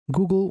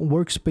Google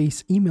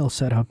Workspace email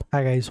setup.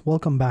 Hi guys,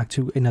 welcome back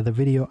to another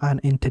video, and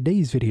in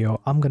today's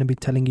video I'm going to be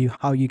telling you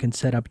how you can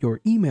set up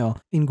your email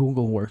in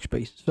Google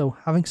Workspace. So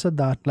having said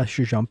that, let's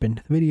just jump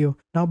into the video.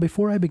 Now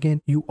before I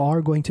begin, you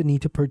are going to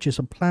need to purchase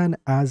a plan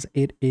as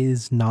it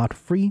is not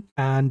free,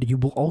 and you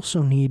will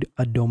also need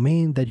a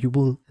domain that you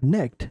will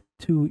connect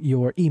to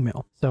your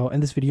email. So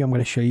in this video, I'm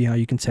going to show you how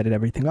you can set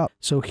everything up.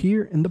 So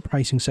here in the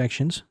pricing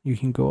sections, you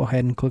can go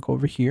ahead and click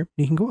over here.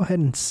 You can go ahead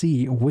and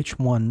see which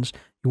ones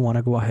you want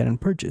to go ahead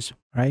and purchase,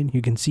 right?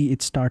 You can see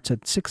it starts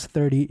at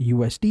 $630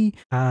 USD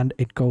and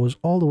it goes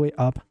all the way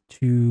up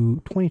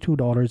to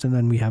 $22. And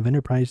then we have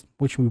enterprise,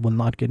 which we will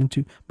not get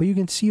into, but you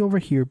can see over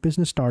here,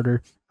 business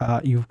starter,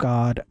 you've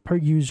got per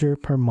user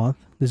per month.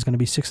 This is going to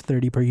be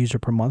 $630 per user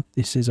per month.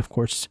 This is of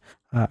course,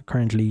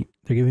 currently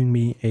they're giving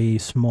me a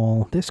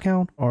small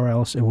discount, or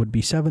else it would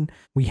be $7.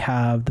 We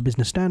have the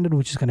business standard,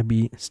 which is going to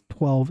be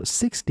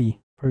 $1260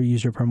 per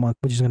user per month,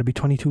 which is going to be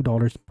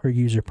 $22 per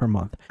user per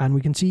month. And we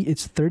can see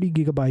it's 30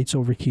 gigabytes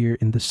over here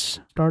in this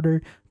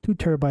starter, 2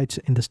 terabytes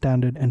in the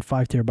standard, and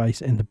 5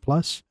 terabytes in the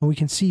plus. And we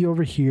can see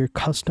over here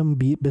custom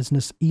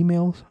business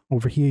emails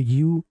over here,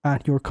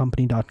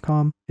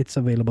 you@yourcompany.com. It's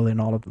available in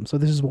all of them. So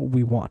this is what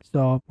we want.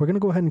 So we're going to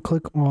go ahead and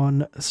click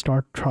on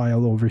start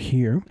trial over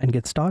here and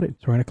get started.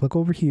 So we're going to click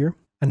over here.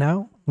 And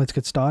now let's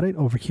get started.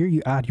 Over here,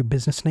 you add your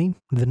business name,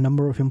 the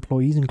number of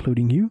employees,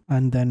 including you,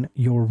 and then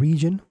your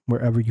region,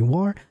 wherever you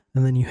are,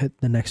 and then you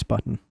hit the next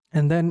button.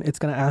 And then it's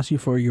going to ask you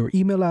for your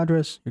email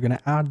address. You're going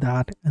to add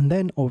that. And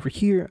then over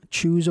here,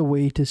 choose a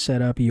way to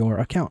set up your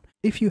account.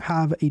 If you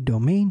have a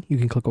domain, you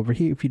can click over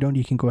here. If you don't,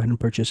 you can go ahead and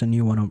purchase a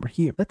new one over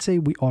here. Let's say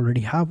we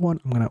already have one.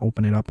 I'm going to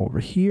open it up over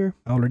here.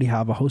 I already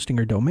have a hosting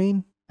or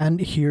domain.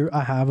 And here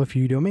I have a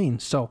few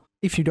domains. So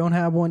if you don't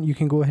have one, you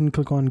can go ahead and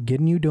click on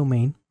get new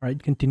domain,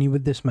 right? Continue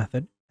with this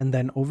method. And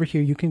then over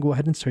here, you can go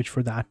ahead and search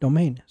for that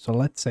domain. So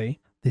let's say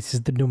this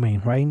is the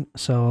domain, right?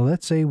 So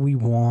let's say we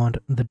want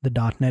the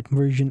 .NET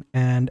version,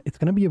 and it's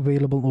going to be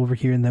available over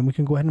here. And then we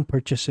can go ahead and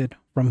purchase it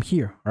from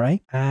here,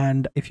 right?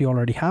 And if you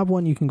already have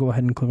one, you can go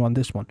ahead and click on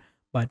this one.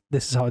 But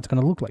this is how it's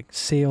going to look like,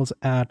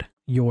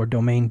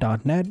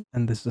 sales@yourdomain.net.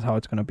 And this is how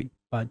it's going to be.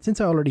 But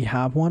since I already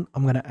have one,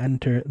 I'm going to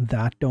enter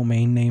that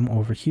domain name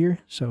over here.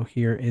 So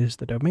here is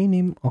the domain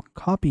name. I'll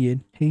copy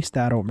it, paste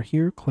that over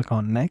here, click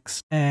on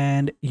next,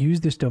 and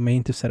use this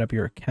domain to set up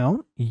your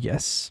account.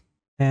 Yes.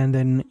 And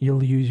then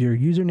you'll use your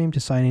username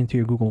to sign into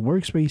your Google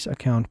Workspace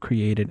account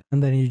created.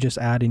 And then you just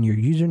add in your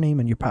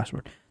username and your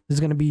password. This is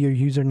going to be your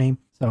username.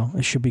 So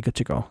it should be good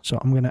to go. So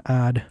I'm going to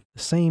add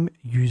the same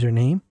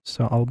username.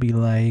 So I'll be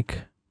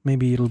like,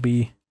 maybe it'll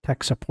be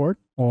tech support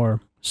or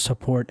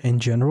support in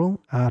general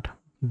at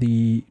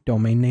the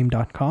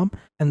domainname.com,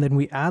 and then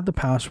we add the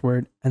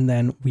password and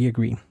then we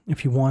agree.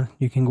 If you want,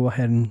 you can go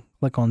ahead and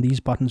click on these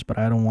buttons, but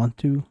I don't want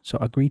to. So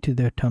agree to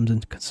their terms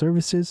and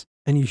services,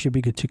 and you should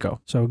be good to go.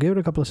 So give it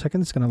a couple of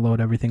seconds. It's going to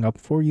load everything up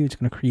for you. It's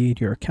going to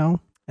create your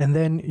account, and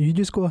then you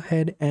just go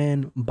ahead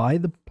and buy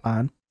the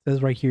plan. It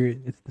says right here,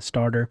 it's the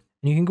starter,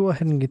 and you can go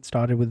ahead and get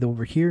started with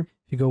over here.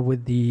 If you go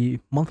with the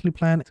monthly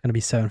plan, it's going to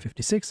be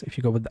 $756. If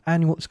you go with the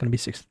annual, it's going to be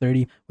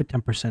 $630 with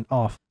 10%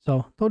 off.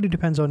 So totally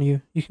depends on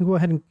you. You can go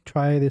ahead and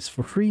try this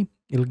for free.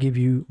 It'll give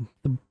you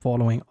the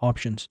following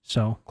options.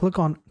 So click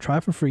on try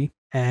for free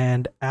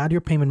and add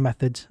your payment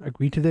methods,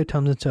 agree to their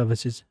terms and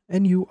services,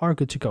 and you are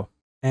good to go.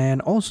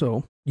 And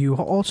also, you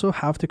also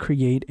have to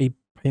create a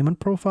payment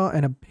profile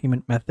and a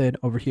payment method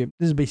over here.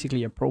 This is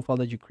basically a profile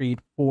that you create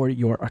for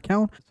your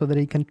account so that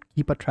you can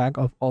keep a track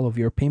of all of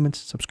your payments,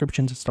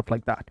 subscriptions, and stuff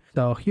like that.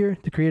 So here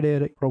to create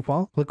a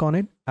profile, click on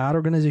it, add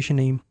organization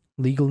name,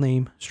 legal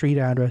name, street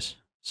address,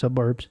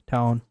 suburbs,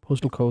 town,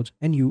 postal codes,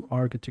 and you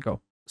are good to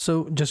go.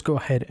 So just go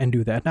ahead and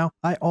do that. Now,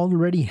 I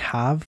already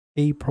have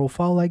a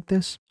profile like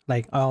this,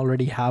 like I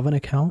already have an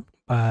account,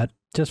 but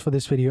just for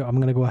this video, I'm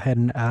going to go ahead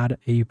and add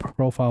a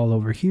profile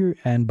over here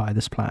and buy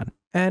this plan.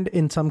 And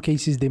in some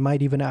cases, they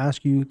might even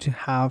ask you to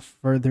have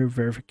further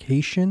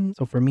verification.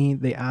 So for me,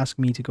 they ask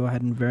me to go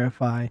ahead and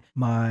verify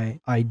my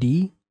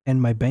ID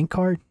and my bank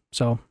card.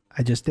 So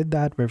I just did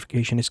that.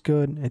 Verification is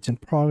good. It's in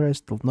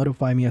progress. They'll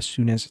notify me as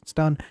soon as it's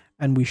done,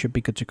 and we should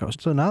be good to go.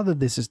 So now that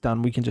this is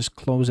done, we can just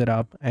close it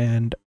up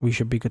and we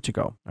should be good to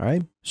go. All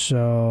right.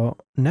 So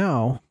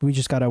now we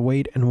just got to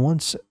wait. And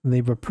once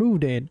they've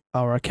approved it,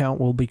 our account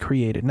will be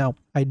created. Now,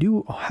 I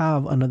do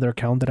have another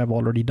account that I've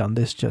already done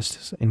this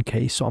just in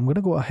case. So I'm going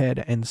to go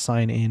ahead and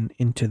sign in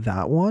into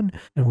that one,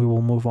 and we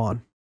will move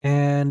on.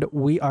 And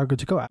we are good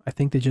to go. I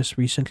think they just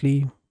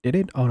recently did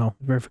it. Oh no,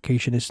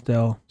 verification is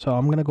still. So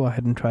I'm going to go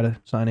ahead and try to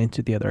sign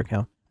into the other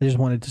account. I just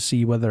wanted to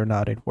see whether or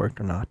not it worked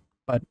or not.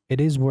 But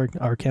it is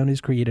working. Our account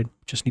is created.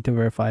 Just need to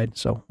verify it.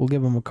 So we'll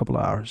give them a couple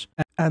of hours.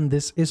 And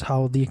this is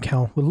how the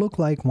account will look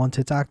like once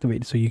it's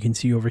activated. So you can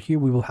see over here,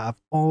 we will have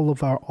all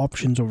of our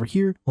options over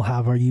here. We'll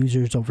have our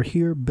users over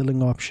here,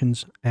 billing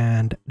options,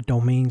 and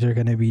domains are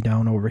going to be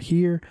down over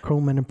here.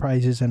 Chrome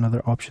Enterprises and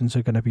other options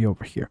are going to be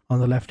over here. On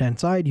the left hand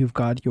side, you've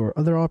got your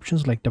other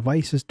options like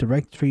devices,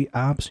 directory,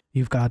 apps.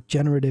 You've got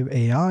generative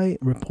AI,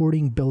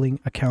 reporting,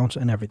 billing, accounts,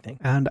 and everything.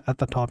 And at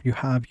the top, you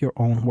have your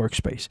own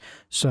workspace.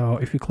 So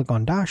if you click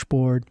on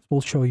dashboard,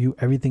 we'll show you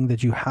everything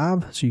that you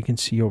have. So you can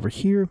see over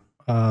here.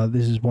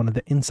 This is one of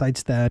the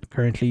insights that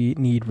currently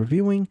need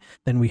reviewing.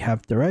 Then we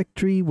have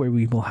directory, where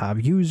we will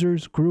have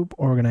users, group,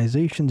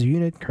 organizations,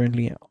 unit,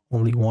 currently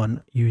only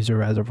one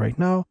user as of right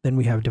now. Then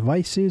we have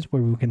devices,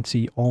 where we can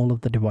see all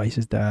of the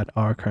devices that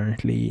are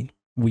currently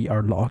we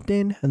are logged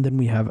in. And then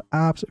we have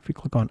apps. If we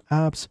click on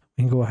apps,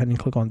 we can go ahead and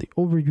click on the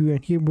overview,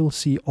 and here we'll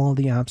see all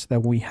the apps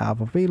that we have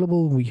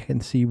available. We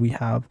can see we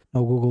have a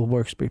Google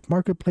Workspace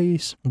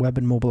Marketplace. Web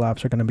and mobile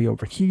apps are going to be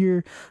over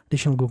here,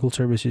 additional Google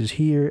services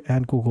here,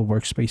 and Google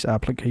Workspace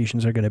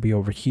applications are going to be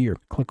over here.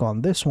 Click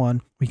on this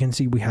one, we can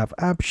see we have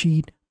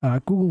AppSheet,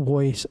 Google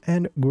Voice,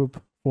 and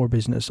Group for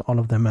Business. All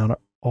of them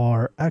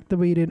are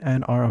activated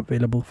and are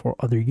available for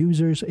other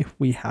users if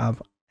we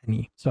have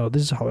any. So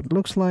this is how it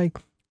looks like.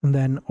 And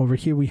then over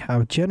here, we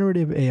have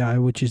generative AI,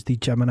 which is the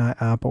Gemini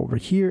app over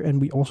here. And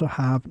we also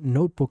have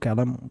Notebook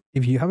LM.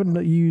 If you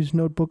haven't used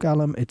Notebook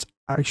LM, it's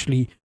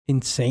actually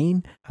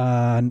insane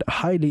and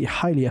highly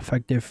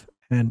effective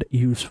and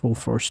useful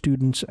for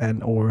students,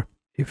 and or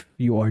if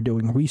you are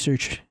doing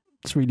research,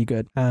 it's really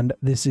good. And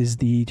this is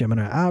the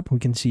Gemini app. We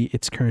can see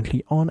it's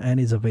currently on and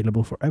is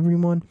available for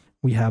everyone.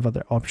 We have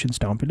other options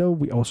down below.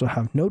 We also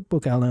have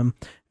Notebook LM.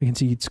 We can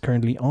see it's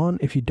currently on.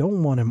 If you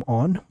don't want him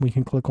on, we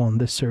can click on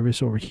this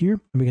service over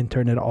here and we can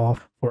turn it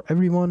off for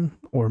everyone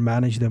or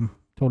manage them.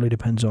 Totally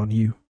depends on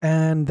you.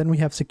 And then we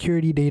have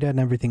security data and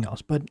everything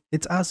else, but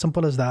it's as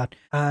simple as that.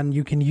 And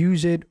you can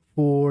use it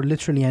for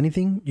literally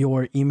anything.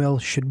 Your email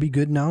should be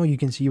good now. You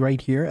can see right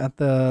here at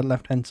the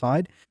left hand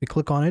side, we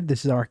click on it.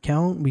 This is our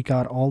account. We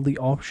got all the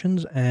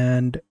options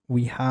and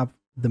we have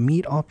the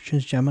Meet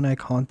options, Gemini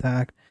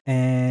contact,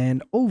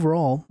 and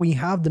overall we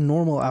have the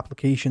normal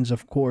applications,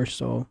 of course.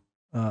 So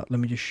let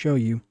me just show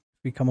you.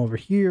 We come over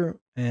here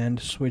and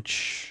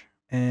switch,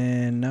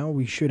 and now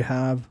we should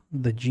have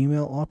the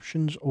Gmail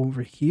options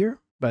over here,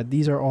 but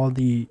these are all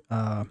the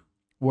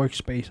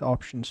workspace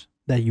options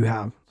that you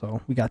have.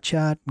 So we got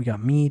chat, we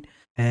got Meet,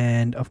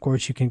 and of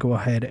course you can go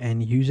ahead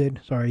and use it.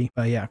 Sorry,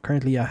 but yeah,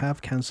 currently I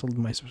have canceled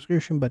my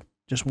subscription, but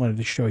just wanted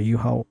to show you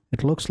how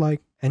it looks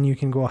like, and you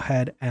can go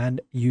ahead and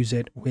use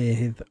it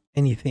with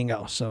anything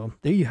else. So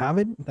there you have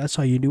it. That's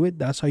how you do it.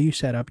 That's how you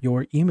set up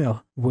your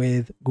email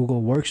with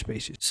Google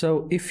Workspaces.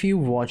 So if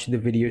you've watched the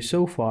video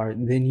so far,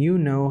 then you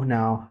know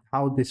now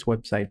how this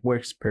website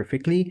works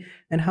perfectly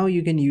and how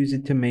you can use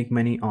it to make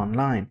money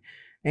online,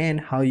 and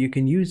how you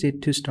can use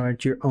it to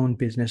start your own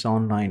business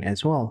online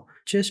as well.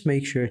 Just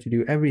make sure to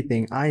do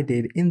everything I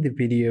did in the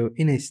video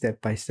in a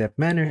step-by-step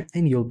manner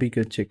and you'll be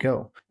good to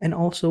go. And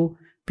also,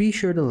 be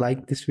sure to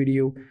like this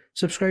video,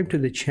 subscribe to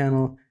the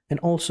channel, and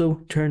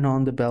also turn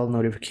on the bell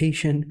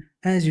notification,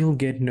 as you'll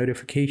get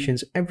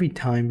notifications every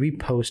time we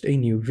post a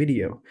new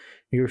video.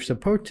 Your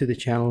support to the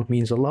channel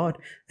means a lot,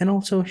 and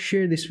also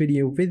share this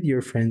video with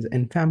your friends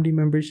and family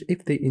members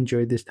if they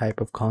enjoy this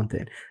type of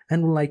content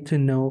and would like to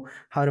know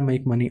how to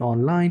make money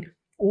online,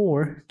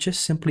 or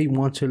just simply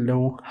want to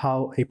know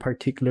how a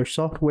particular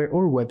software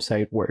or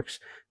website works.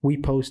 We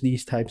post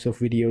these types of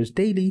videos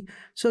daily,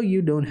 so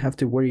you don't have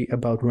to worry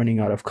about running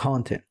out of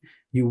content.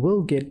 You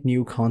will get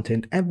new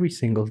content every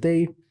single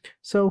day,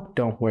 so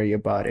don't worry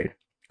about it.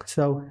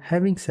 So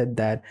having said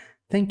that,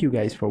 thank you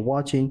guys for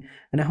watching,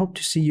 and I hope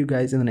to see you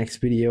guys in the next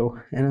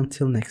video. And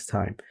until next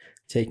time,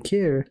 take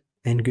care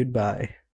and goodbye.